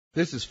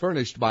This is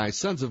furnished by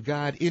Sons of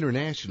God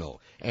International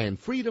and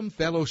Freedom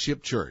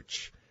Fellowship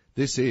Church.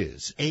 This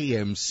is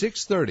AM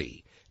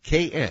 630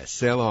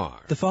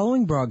 KSLR. The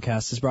following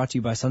broadcast is brought to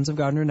you by Sons of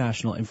God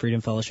International and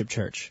Freedom Fellowship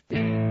Church.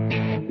 Hello,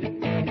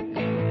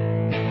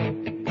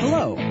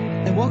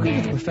 and welcome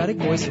to the prophetic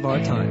voice of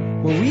our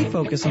time, where we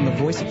focus on the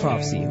voice of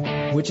prophecy,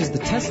 which is the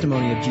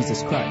testimony of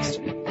Jesus Christ.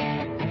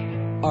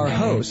 Our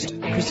host,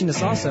 Christina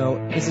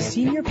Sasso, is a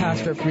senior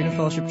pastor at Freedom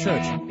Fellowship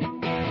Church.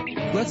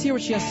 Let's hear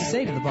what she has to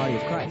say to the body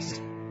of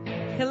Christ.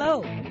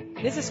 Hello,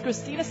 this is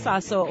Christina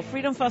Sasso of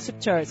Freedom Fellowship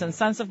Church and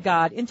Sons of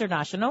God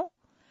International,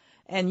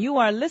 and you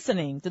are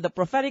listening to the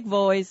prophetic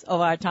voice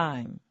of our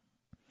time.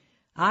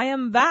 I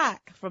am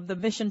back from the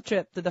mission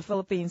trip to the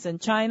Philippines and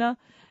China,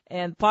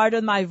 and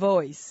pardon my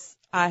voice,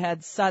 I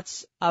had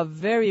such a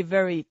very,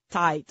 very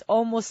tight,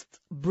 almost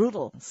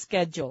brutal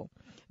schedule,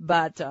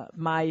 but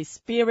my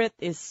spirit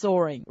is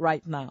soaring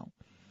right now.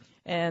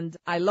 And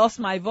I lost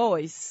my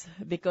voice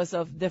because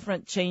of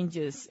different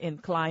changes in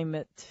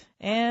climate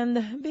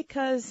and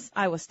because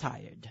I was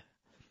tired.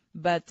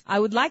 But I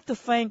would like to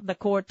thank the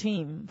core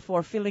team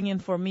for filling in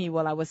for me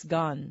while I was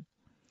gone.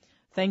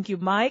 Thank you,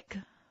 Mike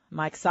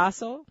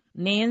Sasso,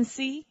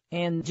 Nancy,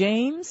 and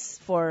James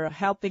for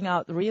helping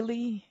out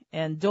really,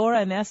 and Dora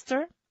and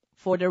Esther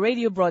for the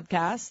radio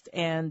broadcast.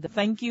 And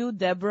thank you,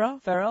 Deborah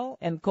Farrell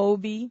and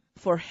Kobe,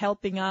 for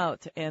helping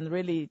out and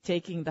really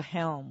taking the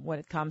helm when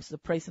it comes to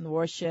praise and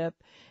worship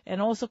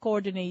and also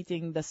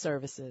coordinating the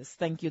services.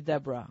 Thank you,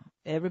 Deborah.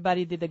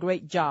 Everybody did a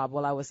great job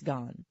while I was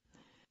gone.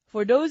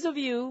 For those of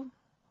you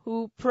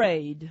who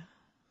prayed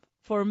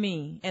for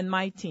me and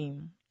my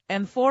team,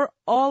 and for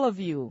all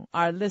of you,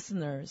 our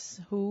listeners,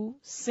 who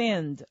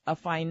send a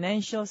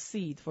financial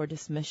seed for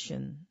this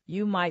mission,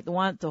 you might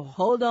want to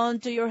hold on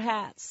to your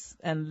hats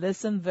and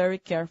listen very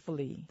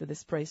carefully to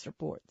these praise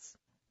reports.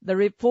 The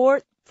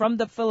report from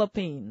the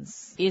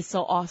Philippines is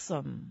so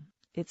awesome.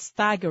 It's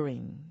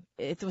staggering.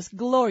 It was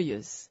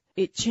glorious.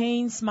 It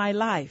changed my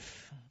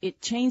life.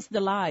 It changed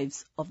the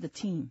lives of the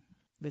team.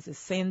 This is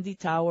Sandy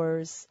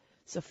Towers,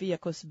 Sofia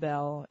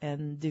Cosbel,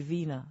 and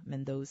Divina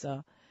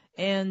Mendoza,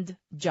 and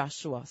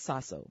Joshua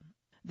Sasso.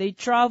 They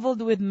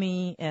traveled with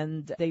me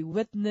and they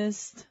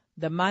witnessed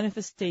the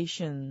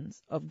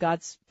manifestations of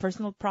God's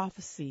personal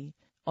prophecy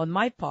on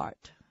my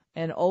part,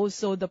 and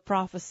also the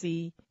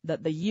prophecy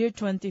that the year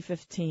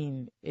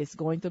 2015 is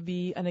going to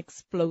be an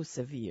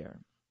explosive year.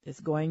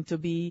 It's going to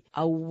be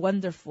a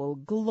wonderful,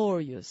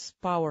 glorious,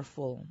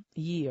 powerful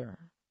year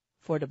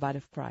for the body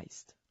of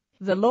Christ.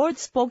 The Lord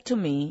spoke to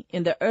me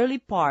in the early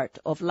part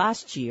of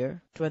last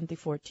year,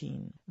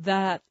 2014,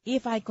 that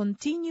if I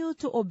continue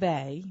to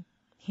obey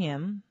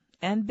Him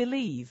and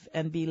believe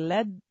and be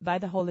led by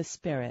the Holy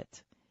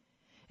Spirit,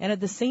 and at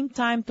the same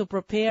time to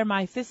prepare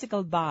my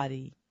physical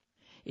body,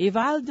 if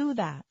I'll do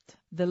that,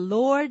 the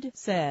Lord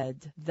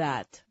said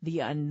that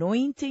the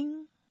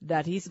anointing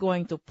that He's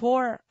going to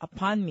pour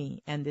upon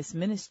me and this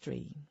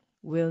ministry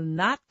will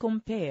not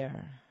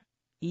compare.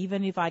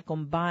 Even if I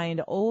combined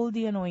all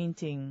the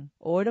anointing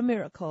or the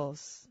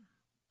miracles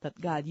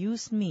that God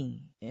used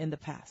me in the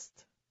past,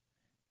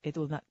 it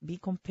will not be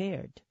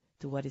compared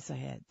to what is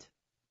ahead.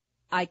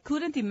 I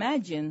couldn't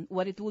imagine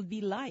what it would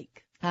be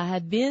like. I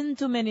had been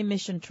to many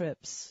mission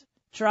trips,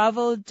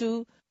 traveled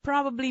to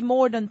probably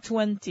more than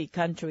 20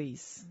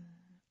 countries.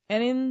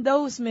 And in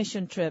those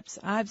mission trips,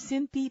 I've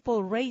seen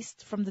people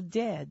raised from the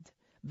dead,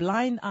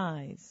 blind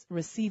eyes,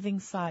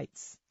 receiving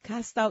sights,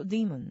 cast out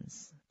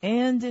demons,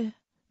 and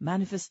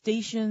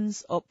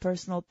manifestations of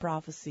personal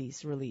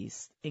prophecies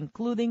released,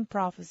 including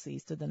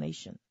prophecies to the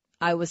nation.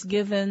 I was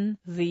given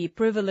the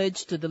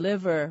privilege to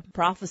deliver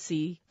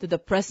prophecy to the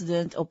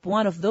president of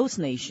one of those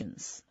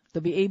nations, to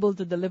be able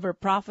to deliver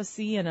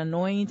prophecy and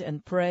anoint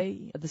and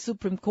pray at the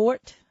Supreme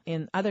Court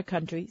in other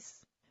countries.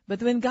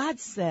 But when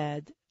God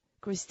said,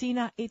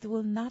 Christina, it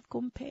will not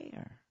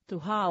compare to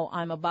how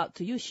I'm about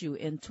to use you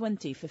in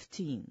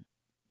 2015,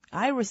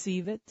 I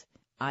receive it.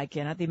 I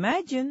cannot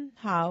imagine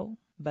how,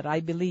 but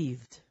I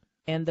believed.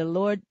 And the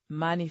Lord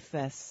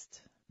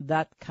manifest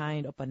that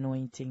kind of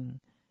anointing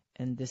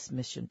in this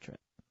mission trip.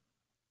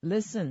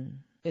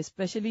 Listen,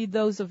 especially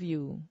those of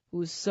you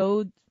who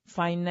sowed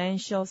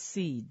financial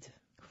seed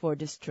for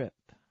this trip.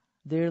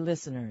 Dear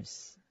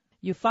listeners,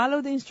 you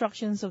follow the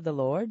instructions of the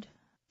Lord.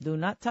 Do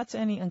not touch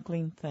any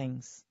unclean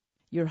things.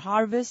 Your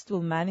harvest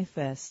will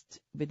manifest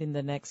within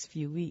the next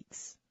few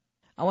weeks.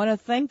 I want to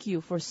thank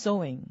you for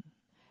sowing.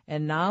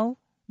 And now,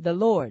 the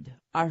Lord,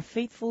 our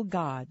faithful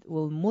God,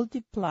 will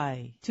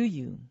multiply to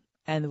you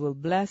and will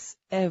bless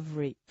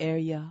every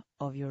area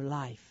of your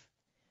life.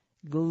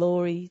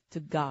 Glory to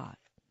God.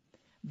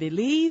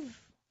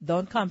 Believe,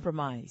 don't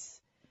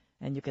compromise,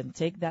 and you can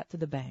take that to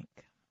the bank.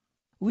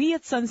 We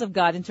at Sons of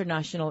God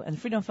International and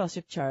Freedom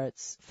Fellowship Church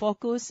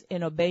focus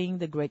in obeying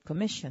the Great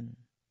Commission.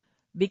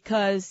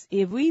 Because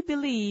if we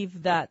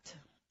believe that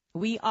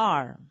we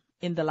are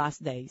in the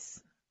last days,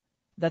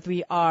 that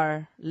we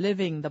are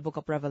living the book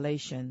of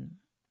Revelation,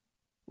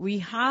 we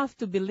have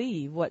to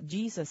believe what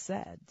Jesus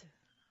said.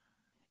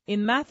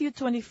 In Matthew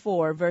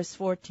 24, verse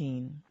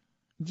 14,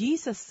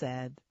 Jesus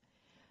said,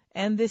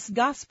 And this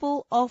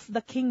gospel of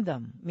the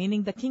kingdom,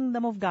 meaning the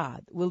kingdom of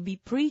God, will be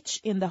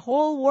preached in the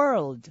whole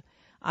world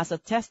as a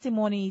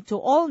testimony to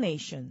all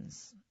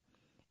nations.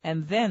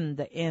 And then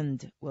the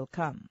end will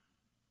come.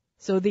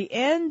 So the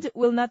end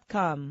will not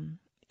come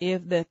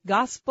if the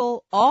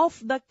gospel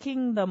of the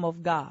kingdom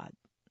of God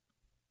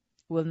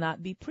will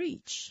not be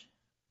preached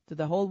to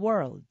the whole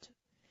world,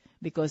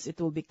 because it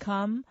will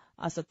become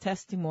as a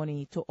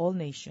testimony to all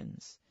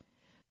nations.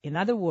 In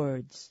other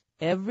words,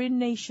 every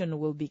nation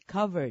will be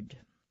covered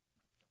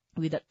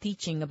with a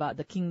teaching about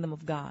the kingdom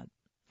of God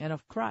and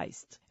of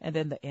Christ, and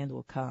then the end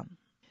will come.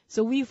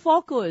 So we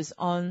focus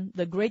on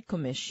the Great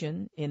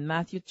Commission in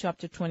Matthew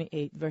chapter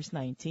 28, verse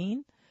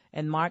 19,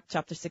 and Mark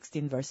chapter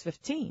 16, verse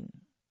 15.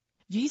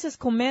 Jesus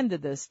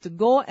commanded us to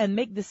go and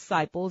make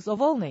disciples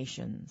of all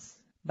nations,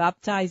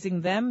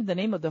 baptizing them in the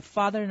name of the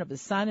Father and of the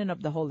Son and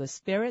of the Holy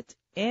Spirit,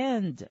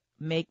 and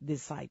make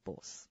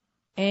disciples.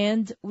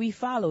 And we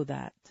follow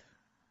that.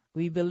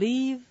 We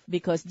believe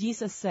because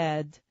Jesus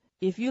said,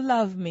 "If you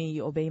love me,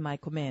 you obey my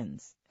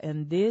commands."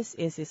 And this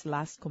is his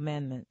last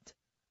commandment: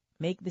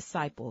 make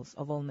disciples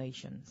of all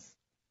nations.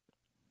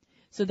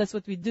 So that's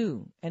what we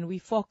do, and we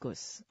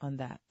focus on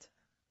that.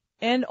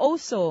 And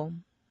also,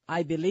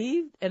 I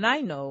believe and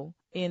I know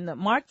in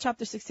Mark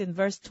chapter 16,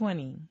 verse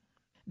 20,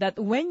 that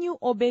when you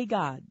obey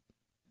God,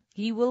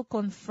 he will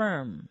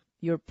confirm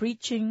your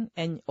preaching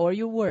and or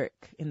your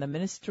work in the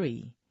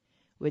ministry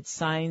with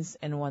signs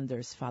and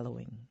wonders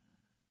following.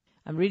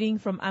 I'm reading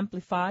from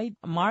Amplified,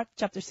 Mark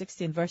chapter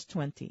 16, verse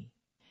 20.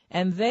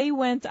 And they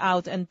went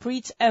out and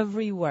preached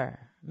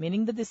everywhere,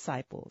 meaning the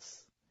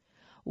disciples,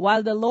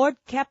 while the Lord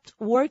kept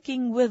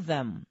working with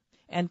them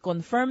and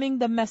confirming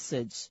the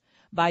message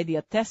by the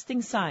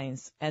attesting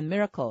signs and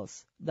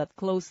miracles that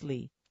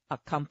closely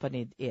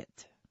accompanied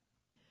it.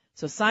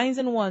 So signs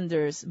and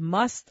wonders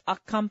must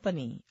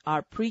accompany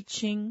our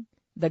preaching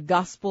the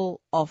gospel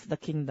of the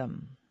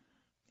kingdom,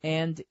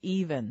 and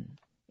even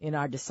in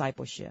our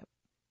discipleship.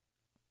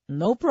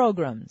 No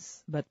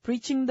programs, but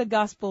preaching the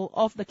gospel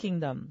of the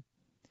kingdom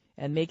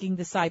and making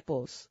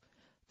disciples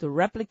to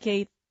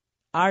replicate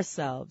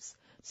ourselves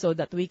so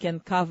that we can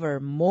cover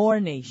more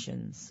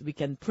nations. We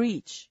can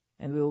preach,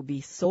 and we will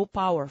be so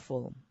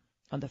powerful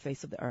on the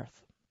face of the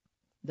earth.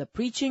 The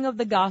preaching of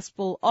the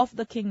gospel of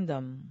the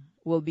kingdom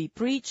will be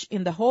preached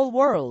in the whole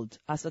world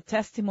as a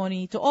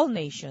testimony to all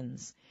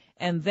nations,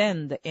 and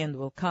then the end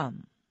will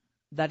come.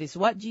 That is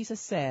what Jesus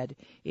said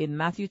in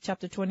Matthew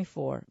chapter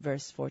 24,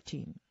 verse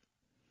 14.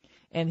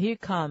 And here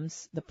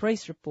comes the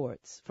praise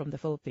reports from the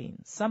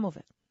Philippines, some of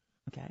it.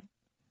 Okay.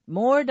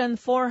 More than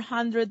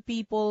 400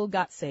 people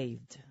got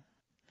saved.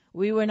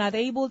 We were not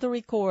able to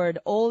record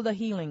all the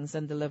healings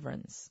and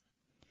deliverance.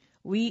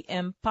 We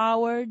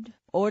empowered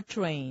or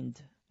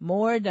trained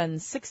more than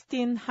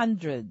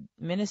 1,600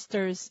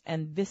 ministers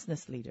and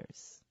business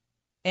leaders.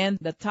 And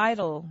the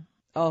title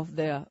of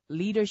the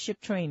leadership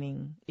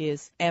training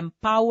is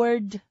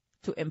Empowered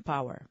to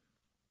Empower.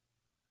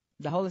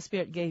 The Holy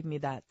Spirit gave me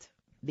that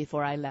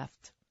before I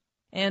left.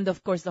 And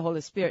of course, the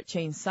Holy Spirit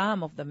changed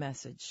some of the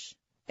message.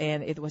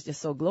 And it was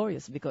just so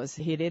glorious because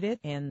he did it,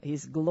 and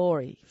his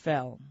glory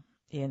fell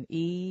in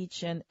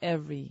each and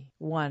every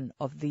one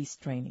of these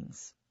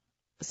trainings.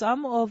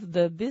 Some of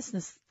the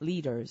business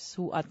leaders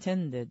who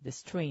attended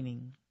this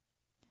training,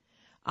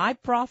 I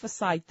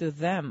prophesied to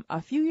them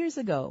a few years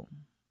ago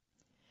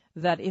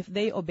that if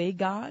they obey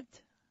God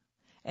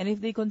and if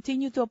they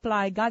continue to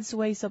apply God's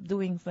ways of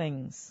doing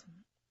things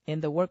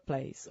in the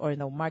workplace or in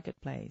the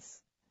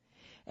marketplace,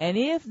 and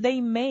if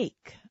they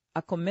make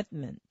a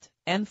commitment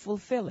and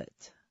fulfill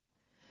it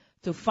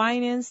to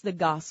finance the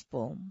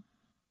gospel,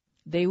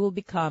 they will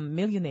become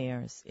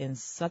millionaires in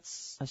such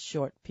a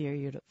short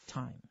period of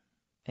time.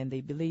 And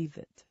they believe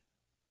it.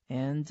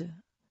 And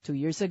 2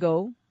 years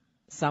ago,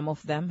 some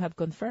of them have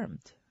confirmed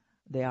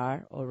they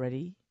are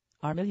already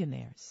our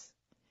millionaires.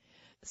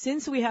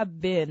 Since we have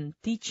been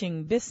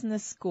teaching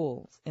business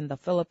schools in the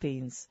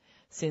Philippines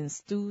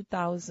since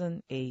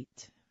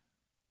 2008,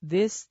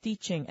 this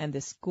teaching and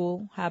the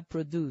school have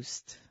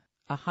produced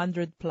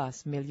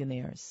 100+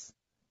 millionaires.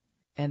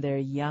 And they're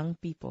young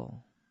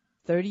people,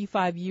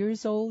 35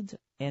 years old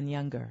and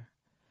younger.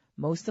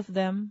 Most of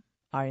them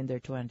are in their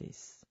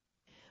 20s.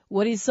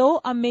 What is so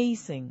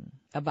amazing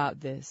about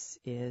this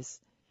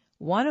is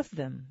one of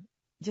them,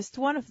 just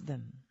one of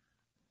them,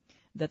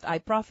 that I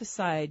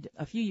prophesied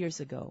a few years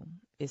ago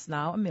is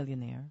now a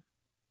millionaire.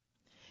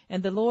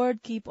 And the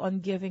Lord keep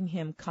on giving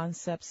him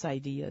concepts,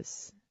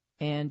 ideas.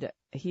 And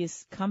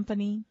his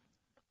company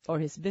or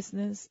his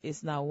business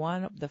is now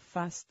one of the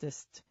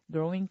fastest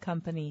growing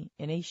company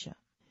in Asia.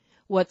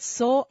 What's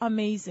so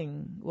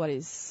amazing, what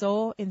is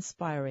so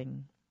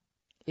inspiring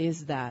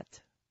is that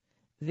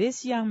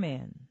this young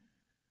man,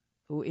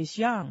 who is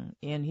young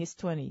in his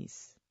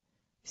 20s,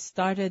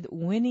 started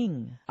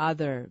winning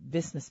other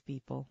business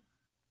people,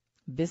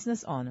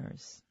 business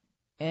owners,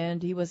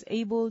 and he was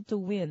able to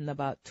win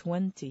about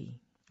 20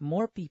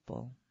 more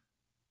people,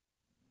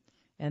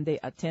 and they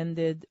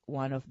attended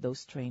one of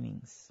those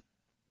trainings.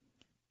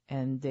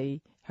 and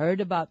they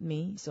heard about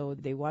me, so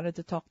they wanted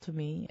to talk to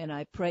me, and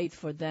I prayed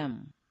for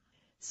them.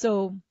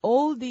 So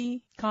all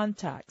the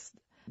contacts,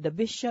 the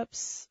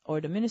bishops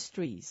or the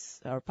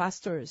ministries or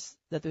pastors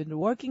that we've been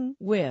working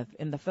with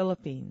in the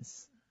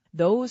Philippines,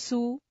 those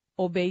who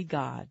obey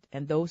God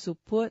and those who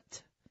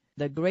put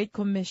the Great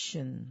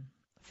Commission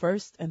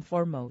first and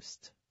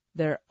foremost,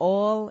 they're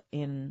all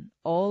in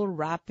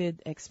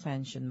rapid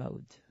expansion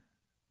mode.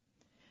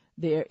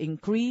 Their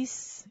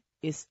increase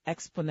is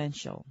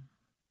exponential.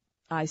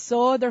 I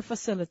saw their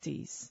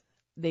facilities.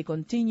 They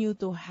continue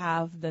to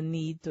have the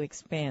need to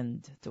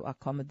expand to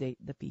accommodate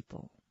the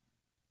people.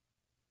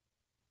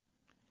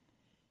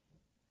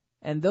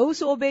 And those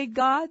who obey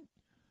God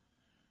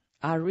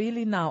are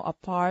really now a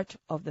part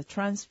of the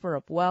transfer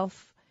of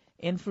wealth,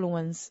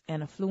 influence,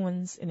 and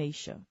affluence in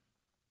Asia.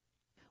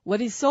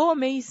 What is so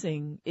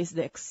amazing is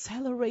the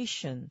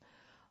acceleration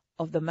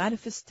of the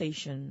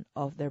manifestation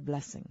of their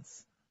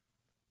blessings.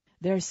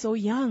 They're so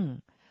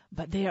young,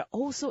 but they are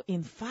also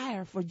in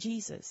fire for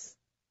Jesus.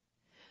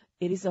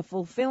 It is a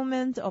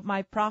fulfillment of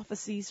my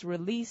prophecies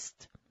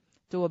released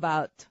to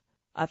about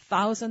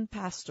 1,000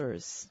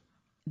 pastors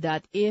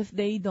that if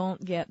they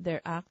don't get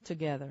their act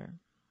together,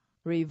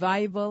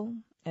 revival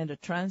and the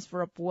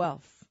transfer of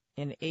wealth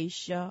in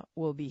Asia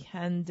will be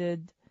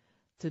handed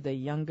to the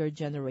younger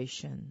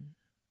generation.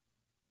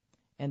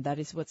 And that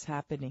is what's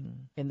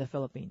happening in the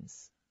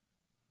Philippines.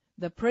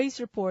 The praise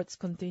reports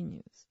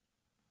continues.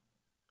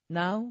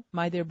 Now,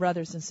 my dear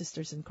brothers and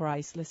sisters in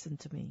Christ, listen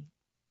to me.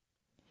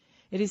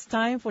 It is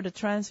time for the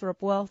transfer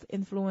of wealth,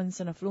 influence,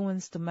 and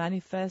affluence to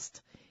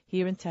manifest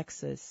here in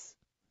Texas,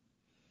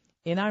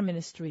 in our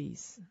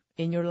ministries,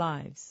 in your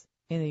lives,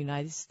 in the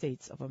United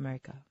States of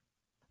America.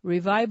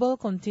 Revival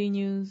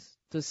continues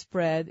to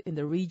spread in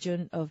the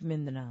region of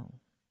Mindanao.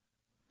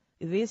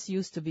 This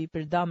used to be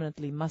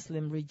predominantly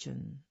Muslim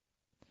region,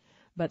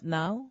 but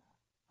now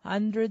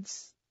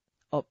hundreds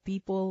of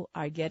people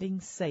are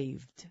getting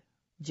saved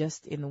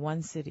just in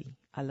one city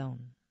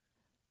alone.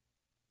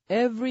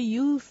 Every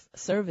youth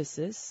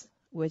services,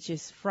 which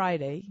is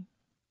Friday,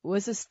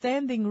 was a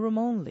standing room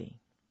only.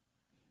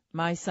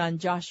 My son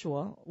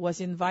Joshua was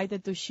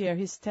invited to share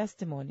his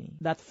testimony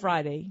that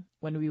Friday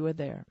when we were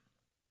there.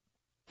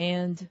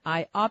 And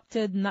I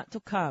opted not to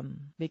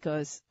come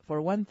because,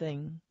 for one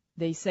thing,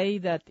 they say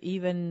that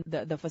even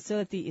the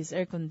facility is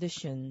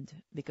air-conditioned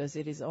because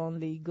it is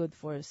only good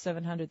for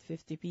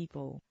 750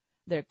 people.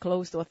 There are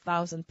close to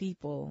 1,000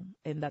 people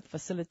in that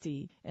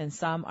facility, and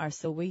some are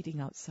still waiting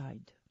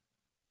outside.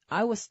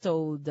 I was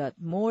told that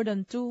more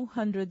than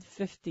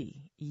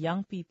 250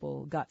 young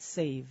people got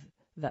saved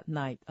that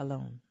night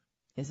alone.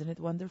 Isn't it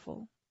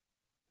wonderful?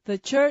 The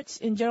church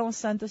in General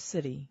Santos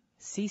City,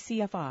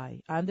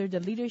 CCFI, under the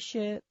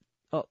leadership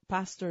of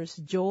Pastors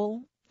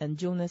Joel and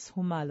Jonas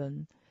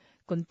Humalon,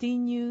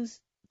 continues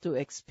to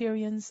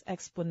experience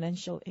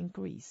exponential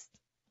increase.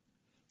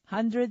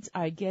 Hundreds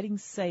are getting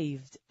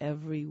saved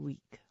every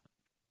week.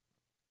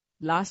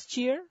 Last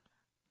year,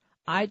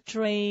 I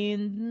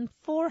trained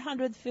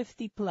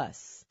 450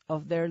 plus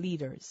of their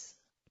leaders.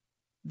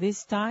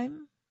 This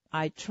time,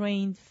 I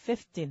trained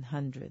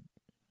 1,500.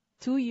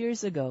 2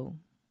 years ago,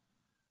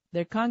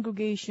 their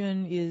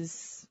congregation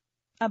is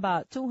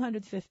about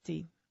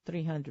 250,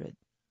 300.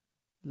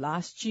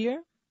 Last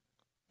year,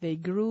 they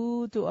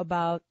grew to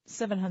about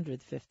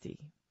 750.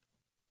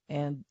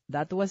 And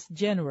that was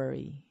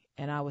January.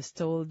 And I was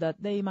told that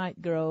they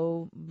might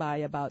grow by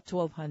about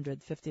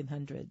 1,200,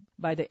 1,500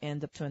 by the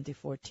end of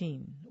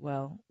 2014.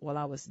 Well, while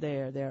I was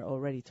there, they're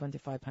already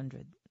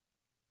 2,500.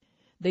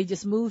 They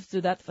just moved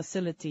to that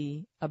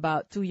facility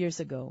about 2 years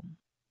ago.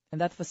 And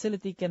that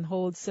facility can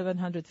hold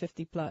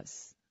 750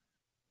 plus.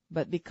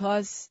 But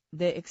because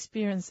they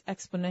experience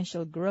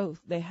exponential growth,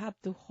 they have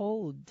to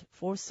hold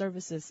 4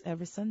 services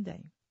every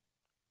Sunday.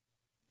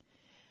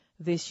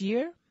 This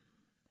year,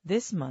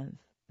 this month,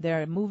 they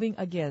are moving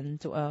again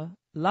to a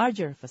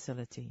larger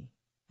facility.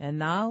 And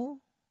now,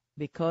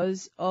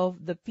 because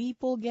of the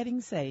people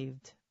getting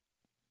saved,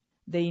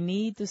 they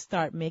need to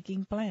start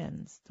making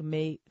plans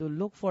to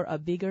look for a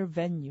bigger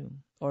venue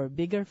or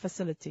bigger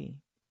facility.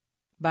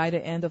 By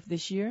the end of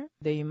this year,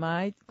 they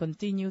might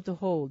continue to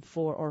hold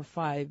 4 or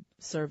 5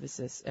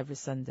 services every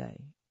Sunday.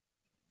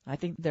 I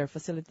think their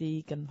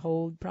facility can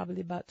hold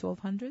probably about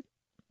 1,200.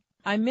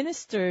 I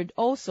ministered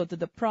also to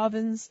the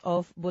province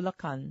of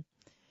Bulacan,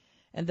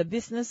 and the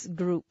business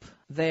group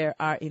there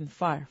are in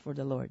fire for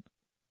the Lord.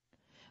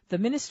 The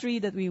ministry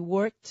that we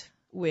worked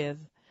with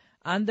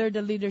under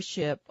the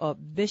leadership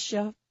of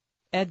Bishop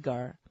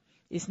Edgar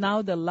is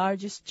now the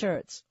largest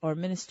church or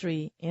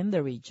ministry in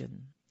the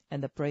region,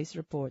 and the praise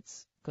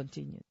reports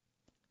continued.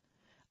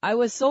 I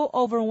was so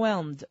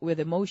overwhelmed with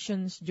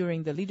emotions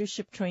during the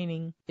leadership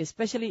training,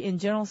 especially in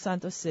General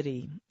Santos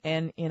City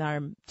and in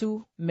our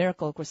 2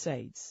 miracle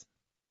crusades.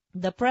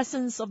 The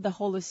presence of the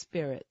Holy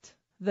Spirit,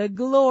 the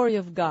glory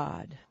of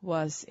God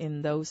was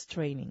in those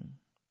training.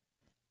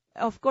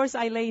 Of course,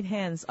 I laid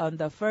hands on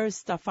the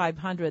first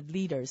 500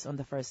 leaders on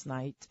the first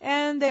night,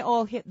 and they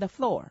all hit the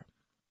floor.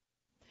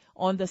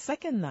 On the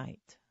second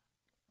night,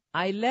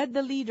 I led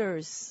the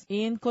leaders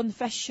in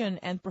confession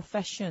and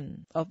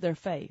profession of their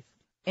faith.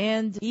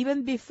 And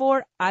even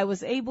before I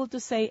was able to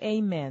say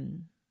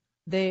amen,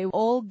 they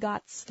all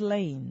got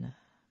slain,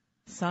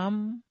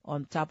 some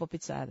on top of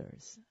each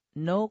others.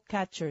 No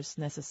catchers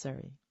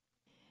necessary.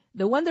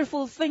 The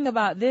wonderful thing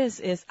about this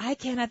is I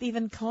cannot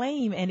even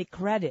claim any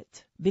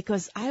credit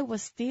because I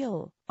was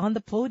still on the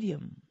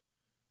podium.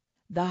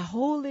 The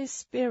Holy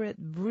Spirit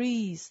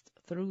breathed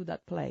through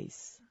that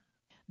place.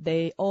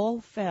 They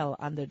all fell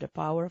under the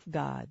power of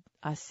God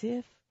as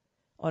if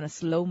on a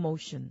slow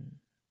motion.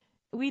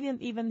 We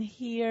didn't even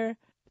hear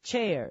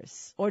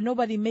chairs or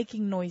nobody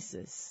making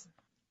noises.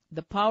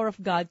 The power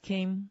of God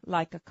came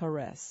like a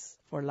caress,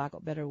 for lack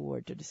of a better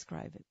word to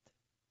describe it.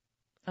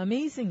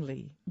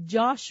 Amazingly,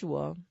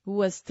 Joshua, who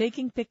was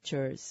taking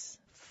pictures,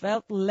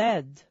 felt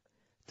led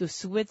to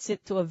switch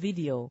it to a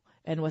video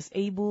and was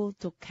able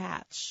to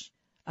catch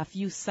a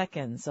few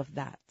seconds of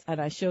that. And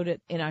I showed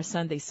it in our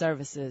Sunday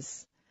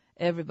services.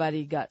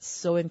 Everybody got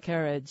so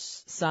encouraged.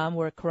 Some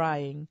were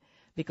crying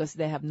because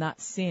they have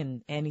not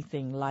seen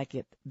anything like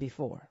it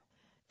before.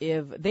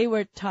 If they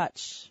were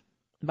touched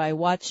by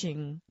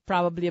watching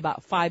probably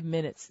about 5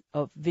 minutes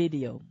of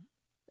video,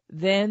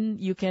 then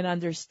you can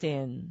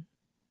understand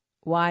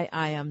why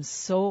I am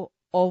so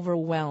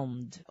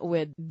overwhelmed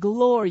with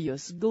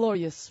glorious,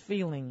 glorious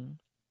feeling.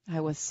 I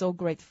was so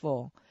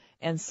grateful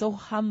and so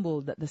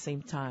humbled at the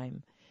same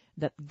time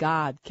that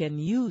God can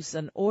use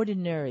an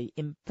ordinary,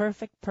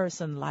 imperfect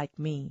person like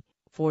me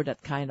for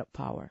that kind of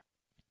power.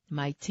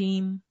 My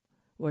team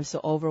were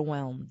so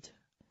overwhelmed.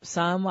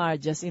 Some are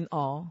just in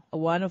awe.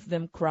 One of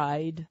them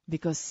cried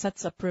because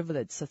such a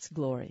privilege, such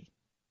glory.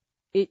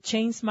 It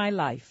changed my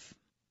life.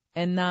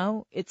 And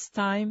now it's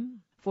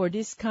time for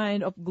this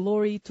kind of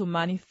glory to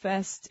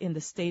manifest in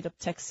the state of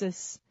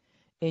Texas,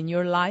 in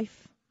your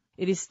life.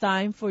 It is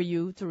time for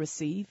you to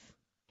receive.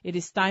 It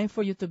is time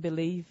for you to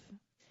believe.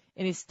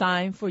 It is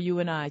time for you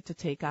and I to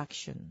take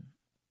action.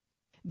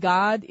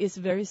 God is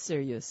very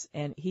serious,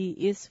 and He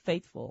is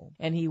faithful,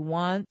 and He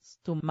wants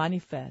to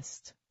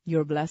manifest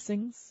your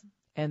blessings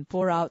and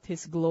pour out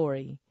His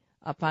glory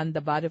upon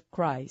the body of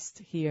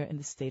Christ here in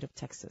the state of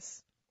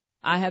Texas.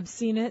 I have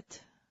seen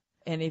it.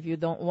 And if you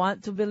don't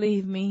want to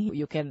believe me,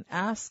 you can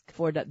ask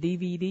for that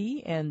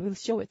DVD and we'll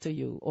show it to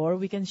you. Or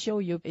we can show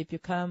you if you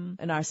come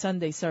in our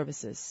Sunday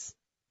services,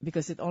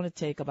 because it only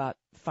takes about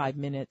 5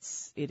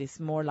 minutes. It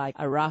is more like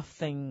a rough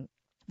thing.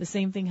 The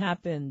same thing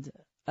happened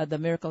at the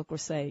Miracle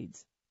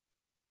Crusades.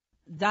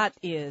 That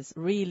is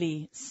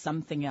really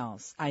something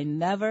else. I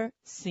never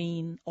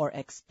seen or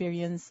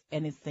experienced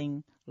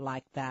anything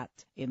like that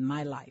in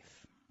my life.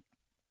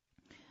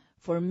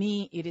 For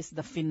me, it is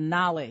the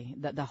finale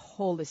that the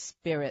Holy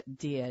Spirit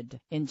did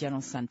in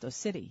General Santos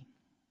City.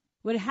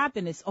 What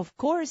happened is, of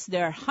course,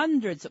 there are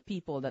hundreds of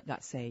people that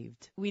got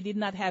saved. We did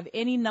not have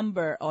any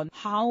number on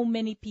how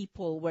many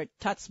people were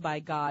touched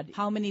by God,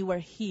 how many were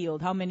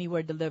healed, how many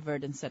were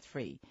delivered and set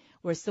free.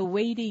 We're still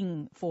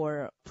waiting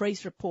for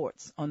praise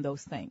reports on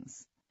those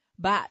things.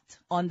 But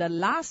on the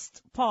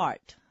last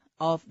part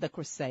of the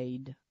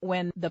crusade,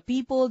 when the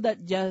people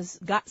that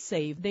just got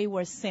saved, they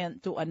were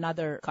sent to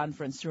another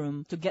conference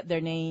room to get their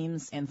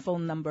names and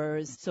phone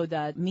numbers so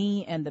that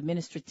me and the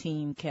ministry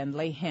team can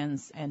lay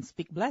hands and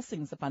speak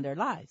blessings upon their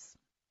lives.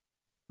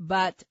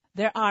 But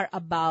there are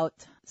about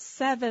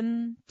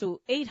 700 to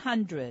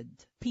 800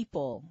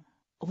 people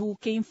who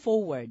came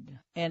forward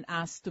and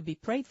asked to be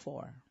prayed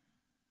for.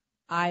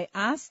 I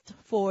asked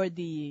for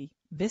the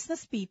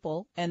business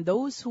people and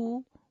those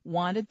who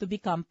wanted to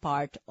become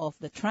part of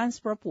the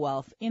transfer of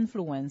wealth,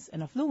 influence,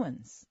 and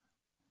affluence.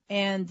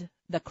 And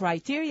the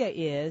criteria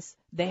is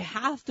they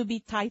have to be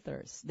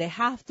tithers. They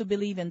have to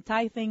believe in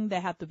tithing.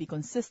 They have to be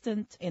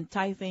consistent in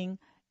tithing,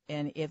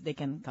 and if they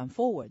can come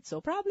forward.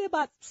 So probably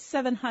about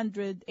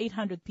 700,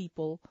 800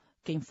 people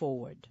came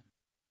forward.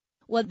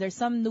 Well, there's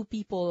some new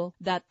people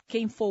that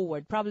came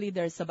forward. Probably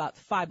there's about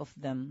 5 of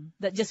them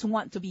that just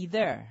want to be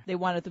there. They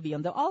wanted to be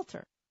on the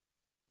altar.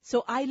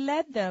 So I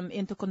led them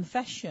into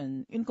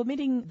confession, in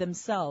committing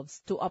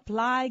themselves to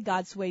apply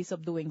God's ways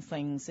of doing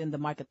things in the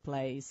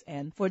marketplace,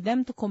 and for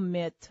them to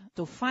commit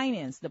to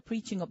finance the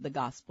preaching of the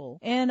gospel,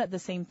 and at the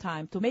same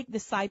time to make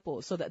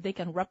disciples so that they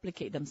can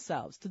replicate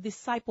themselves, to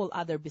disciple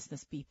other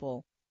business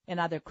people and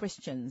other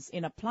Christians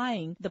in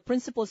applying the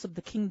principles of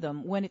the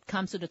kingdom when it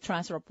comes to the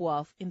transfer of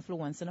wealth,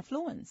 influence, and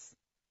affluence.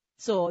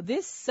 So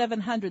these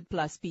 700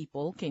 plus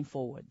people came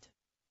forward.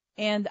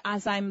 And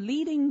as I'm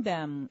leading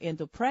them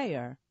into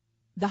prayer,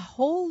 the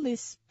Holy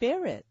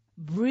Spirit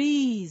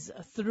breathed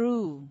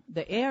through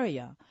the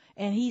area,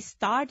 and He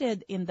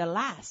started in the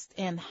last,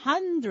 and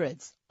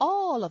hundreds,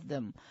 all of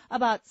them,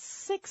 about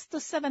 600 to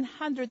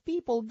 700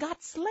 people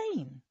got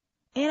slain.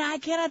 And I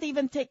cannot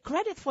even take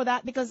credit for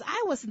that because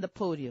I was in the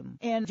podium.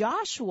 And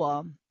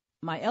Joshua,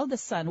 my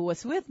eldest son who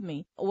was with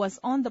me, was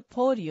on the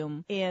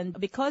podium, and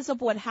because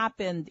of what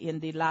happened in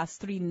the last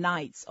 3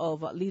 nights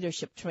of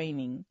leadership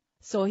training,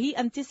 So he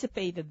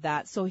anticipated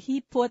that. So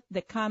he put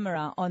the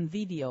camera on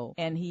video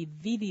and he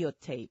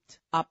videotaped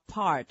a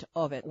part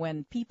of it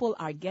when people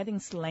are getting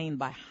slain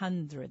by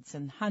hundreds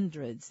and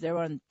hundreds. They're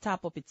on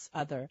top of each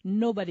other.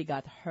 Nobody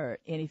got hurt.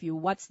 And if you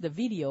watch the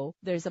video,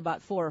 there's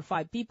about 4 or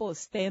 5 people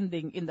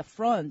standing in the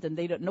front and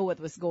they don't know what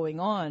was going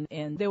on.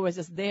 And they were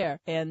just there.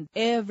 And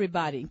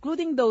everybody,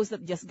 including those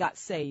that just got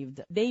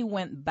saved, they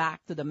went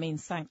back to the main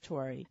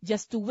sanctuary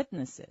just to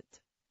witness it.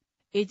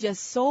 It's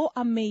just so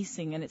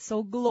amazing and it's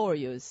so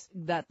glorious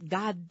that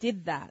God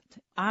did that.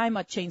 I'm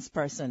a changed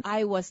person.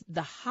 I was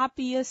the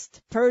happiest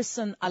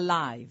person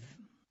alive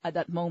at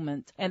that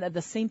moment. And at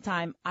the same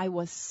time, I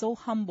was so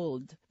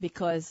humbled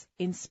because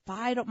in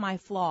spite of my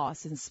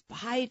flaws, in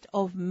spite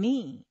of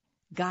me,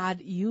 God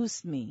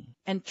used me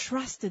and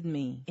trusted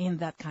me in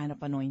that kind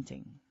of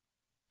anointing.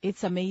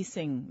 It's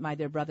amazing, my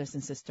dear brothers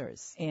and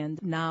sisters.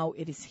 And now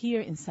it is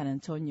here in San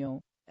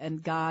Antonio.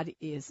 And God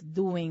is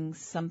doing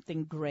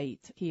something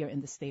great here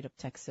in the state of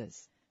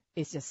Texas.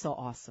 It's just so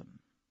awesome.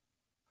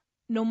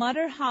 No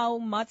matter how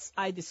much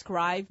I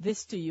describe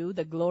this to you,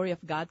 the glory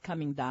of God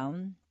coming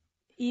down,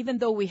 even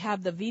though we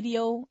have the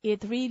video,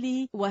 it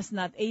really was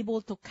not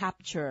able to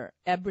capture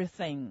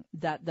everything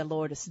that the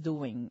Lord is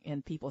doing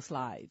in people's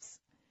lives.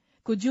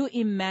 Could you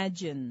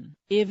imagine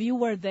if you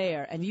were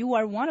there and you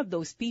are one of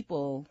those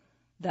people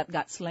that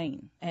got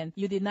slain and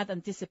you did not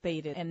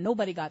anticipate it and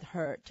nobody got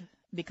hurt?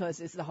 Because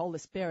it's the Holy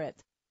Spirit.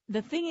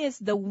 The thing is,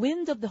 the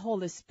wind of the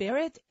Holy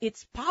Spirit,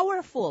 it's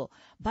powerful,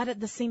 but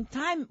at the same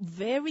time,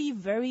 very,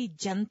 very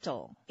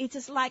gentle. It's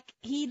just like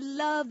he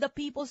loved the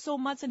people so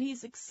much and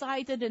he's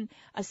excited and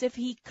as if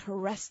he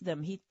caressed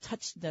them, he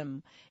touched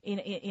them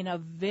in a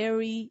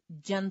very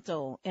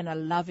gentle and a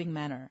loving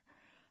manner.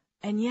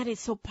 And yet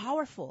it's so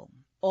powerful.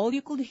 All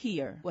you could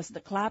hear was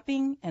the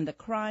clapping and the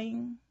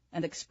crying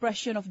and the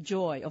expression of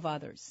joy of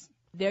others.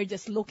 They're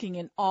just looking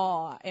in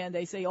awe and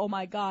they say, oh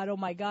my God, oh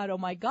my God, oh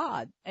my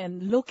God.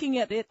 And looking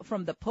at it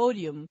from the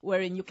podium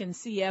wherein you can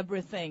see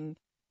everything,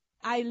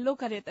 I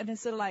look at it and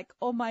it's like,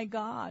 oh my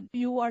God,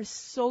 you are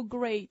so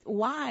great.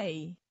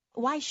 Why?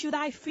 Why should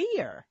I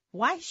fear?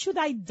 Why should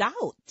I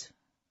doubt?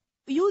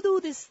 You do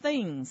these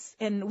things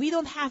and we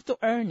don't have to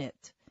earn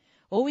it.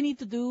 All we need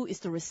to do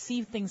is to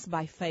receive things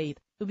by faith,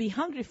 to be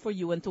hungry for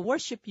you and to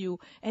worship you.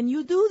 And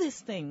you do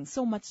these things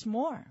so much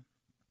more.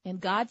 And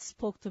God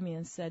spoke to me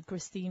and said,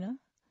 Christina,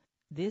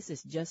 this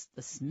is just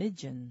a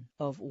smidgen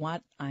of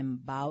what I'm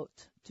about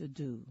to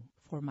do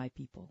for my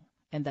people.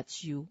 And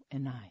that's you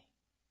and I.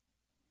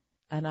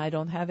 And I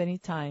don't have any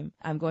time.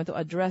 I'm going to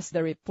address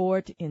the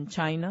report in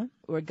China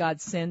where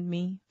God sent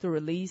me to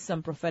release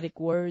some prophetic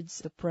words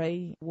to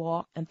pray,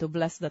 walk, and to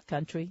bless that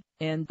country.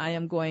 And I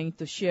am going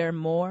to share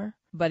more.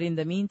 But in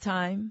the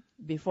meantime,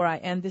 before I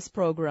end this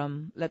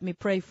program, let me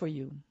pray for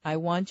you. I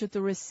want you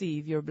to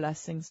receive your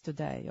blessings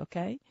today,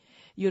 okay?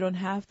 You don't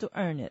have to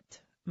earn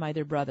it, my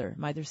dear brother,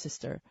 my dear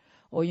sister.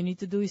 All you need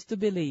to do is to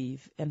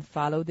believe and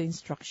follow the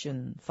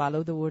instruction,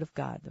 follow the word of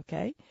God,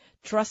 okay?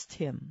 Trust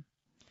him.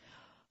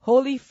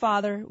 Holy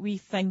Father, we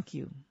thank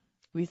you.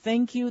 We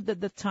thank you that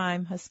the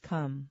time has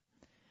come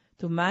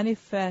to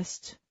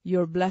manifest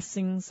your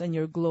blessings and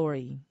your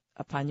glory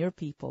upon your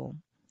people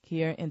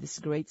here in this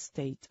great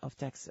state of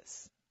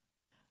Texas.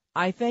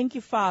 I thank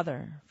you,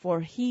 Father, for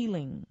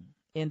healing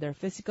in their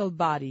physical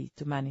body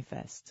to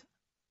manifest.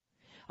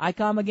 I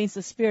come against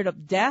the spirit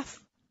of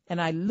death, and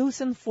I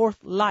loosen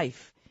forth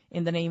life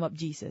in the name of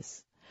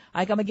Jesus.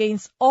 I come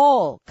against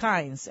all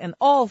kinds and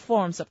all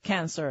forms of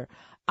cancer.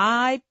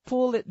 I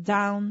pull it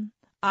down.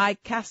 I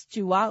cast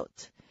you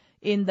out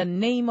in the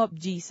name of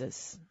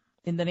Jesus.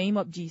 In the name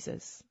of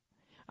Jesus.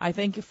 I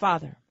thank you,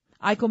 Father.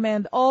 I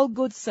command all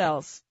good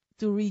cells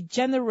to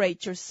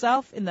regenerate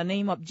yourself in the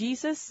name of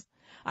Jesus.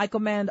 I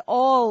command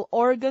all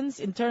organs,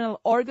 internal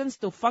organs,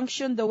 to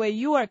function the way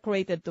you are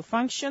created to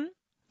function.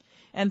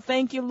 And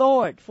thank you,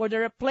 Lord, for the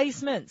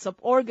replacements of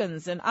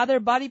organs and other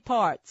body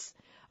parts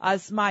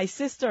as my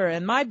sister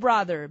and my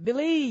brother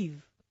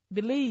believe,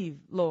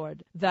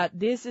 Lord, that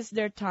this is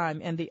their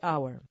time and the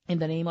hour in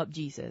the name of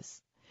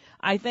Jesus.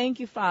 I thank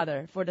you,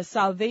 Father, for the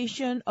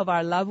salvation of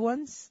our loved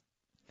ones.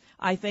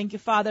 I thank you,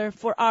 Father,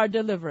 for our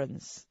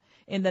deliverance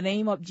in the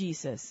name of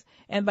Jesus.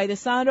 And by the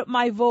sound of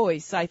my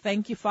voice, I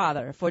thank you,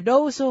 Father, for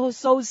those who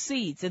sow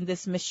seeds in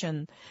this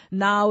mission.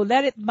 Now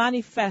let it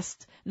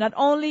manifest not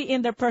only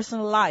in their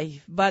personal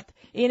life, but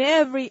in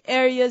every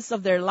areas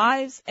of their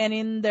lives and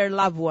in their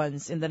loved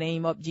ones in the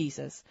name of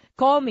Jesus.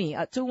 Call me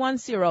at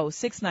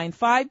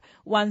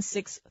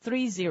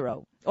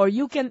 210-695-1630. Or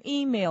you can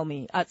email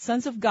me at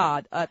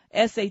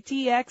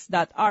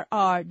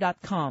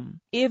sonsofgod@satx.rr.com.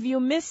 If you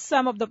missed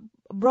some of the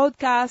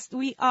broadcast,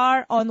 we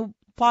are on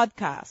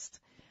podcast.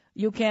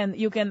 You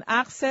can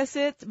access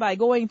it by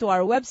going to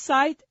our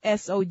website,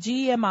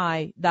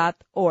 sogmi.org.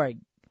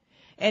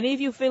 And if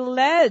you feel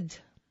led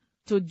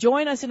to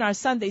join us in our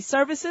Sunday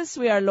services,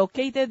 we are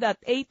located at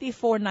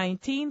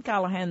 8419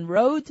 Callahan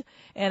Road,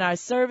 and our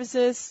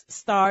services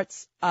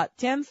starts at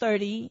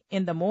 10:30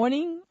 in the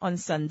morning on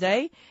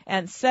Sunday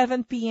and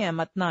 7 p.m.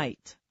 at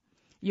night.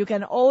 You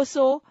can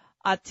also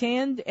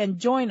attend and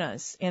join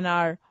us in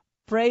our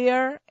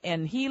prayer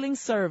and healing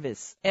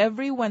service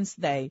every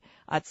Wednesday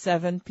at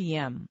 7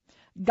 p.m.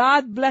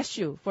 God bless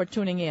you for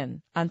tuning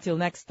in. Until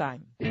next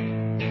time.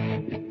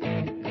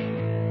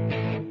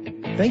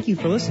 Thank you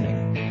for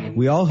listening.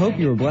 We all hope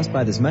you were blessed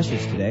by this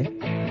message today.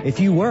 If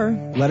you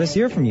were, let us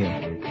hear from you.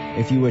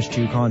 If you wish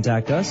to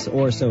contact us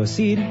or sow a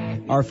seed,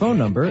 our phone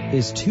number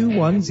is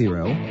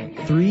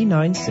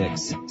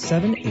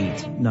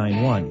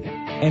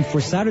 210-396-7891. And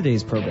for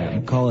Saturday's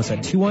program, call us at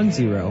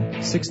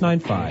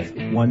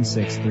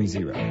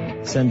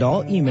 210-695-1630. Send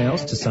all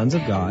emails to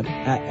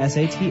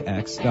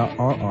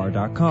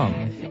sonsofgod@satx.rr.com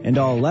and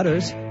all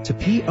letters to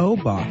P.O.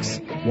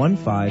 Box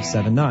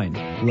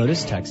 1579,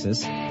 Lotus,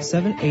 Texas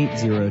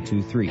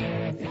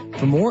 78023.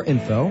 For more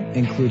info,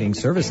 including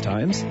service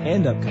times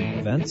and upcoming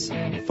events,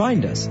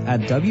 find us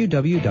at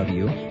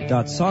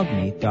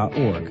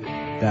www.sogmi.org.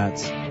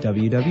 That's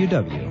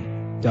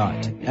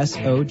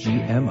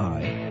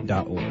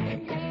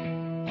www.sogmi.org.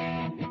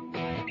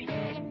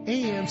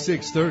 AM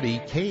 630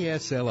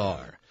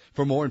 KSLR.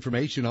 For more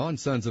information on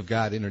Sons of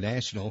God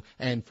International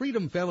and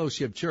Freedom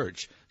Fellowship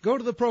Church, go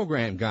to the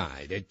program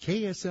guide at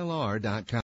kslr.com.